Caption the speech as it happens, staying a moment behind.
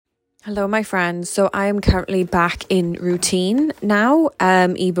Hello, my friends. So I am currently back in routine now,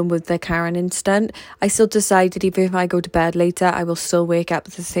 even with the Karen incident. I still decided even if I go to bed later, I will still wake up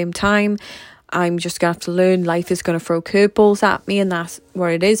at the same time. I'm just going to have to learn life is going to throw curveballs at me, and that's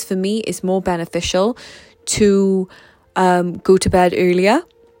what it is. For me, it's more beneficial to go to bed earlier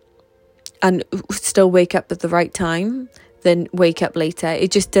and still wake up at the right time than wake up later.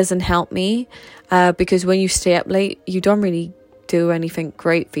 It just doesn't help me because when you stay up late, you don't really do anything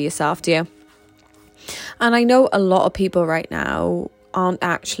great for yourself, do you? And I know a lot of people right now aren't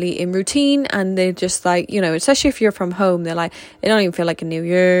actually in routine, and they're just like, especially if you're from home, they're like, it don't even feel like a new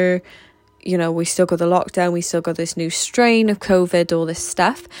year. We still got the lockdown, we still got this new strain of COVID, all this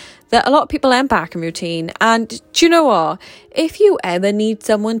stuff, that a lot of people aren't back in routine. And do you know what? If you ever need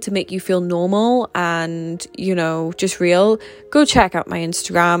someone to make you feel normal and, just real, go check out my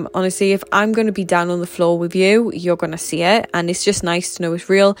Instagram. Honestly, if I'm going to be down on the floor with you, you're going to see it. And it's just nice to know it's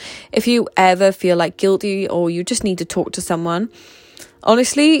real. If you ever feel like guilty or you just need to talk to someone,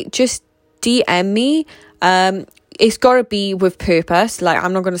 honestly, just DM me. It's got to be with purpose. Like,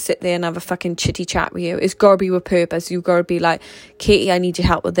 I'm not going to sit there and have a fucking chitty chat with you. It's got to be with purpose. You've got to be like, Katie, I need your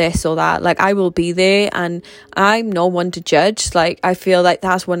help with this or that. Like, I will be there, and I'm no one to judge. Like, I feel like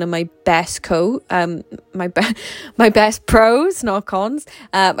that's one of my best my best pros, not cons.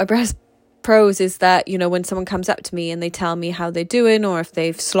 My best pros is that, when someone comes up to me and they tell me how they're doing, or if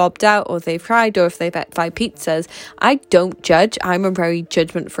they've slobbed out, or they've cried, or if they've had 5 pizzas, I don't judge. I'm a very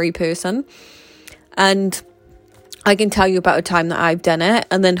judgment-free person. And I can tell you about a time that I've done it,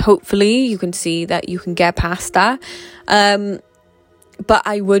 and then hopefully you can see that you can get past that. But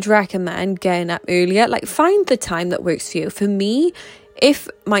I would recommend getting up earlier. Like, find the time that works for you. For me,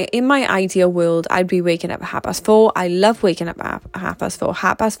 in my ideal world, I'd be waking up at 4:30. I love waking up at 4:30.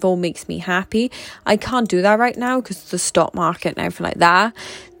 4:30 makes me happy. I can't do that right now because of the stock market and everything like that.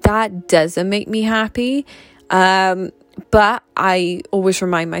 That doesn't make me happy. But I always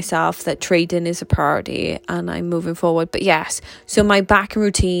remind myself that trading is a priority and I'm moving forward. But yes, so my back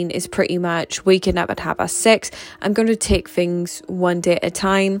routine is pretty much waking up at 6:30. I'm going to take things one day at a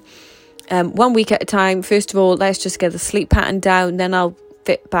time, 1 week at a time. First of all, let's just get the sleep pattern down. Then I'll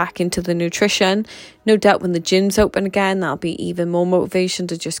fit back into the nutrition. No doubt when the gym's open again, that'll be even more motivation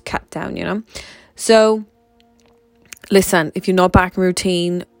to just cut down, So listen, if you're not back in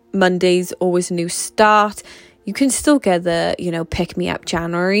routine, Monday's always a new start. You can still get the, pick me up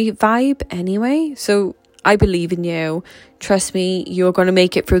January vibe anyway. So I believe in you. Trust me, you're going to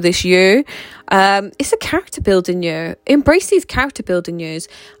make it through this year. It's a character building year. Embrace these character building years.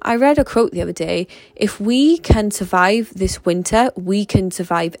 I read a quote the other day. If we can survive this winter, we can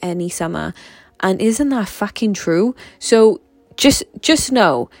survive any summer. And isn't that fucking true? So just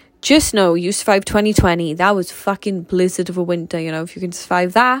know, you survived 2020. That was fucking blizzard of a winter. If you can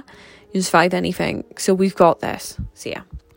survive that, you survive anything. So we've got this. See ya.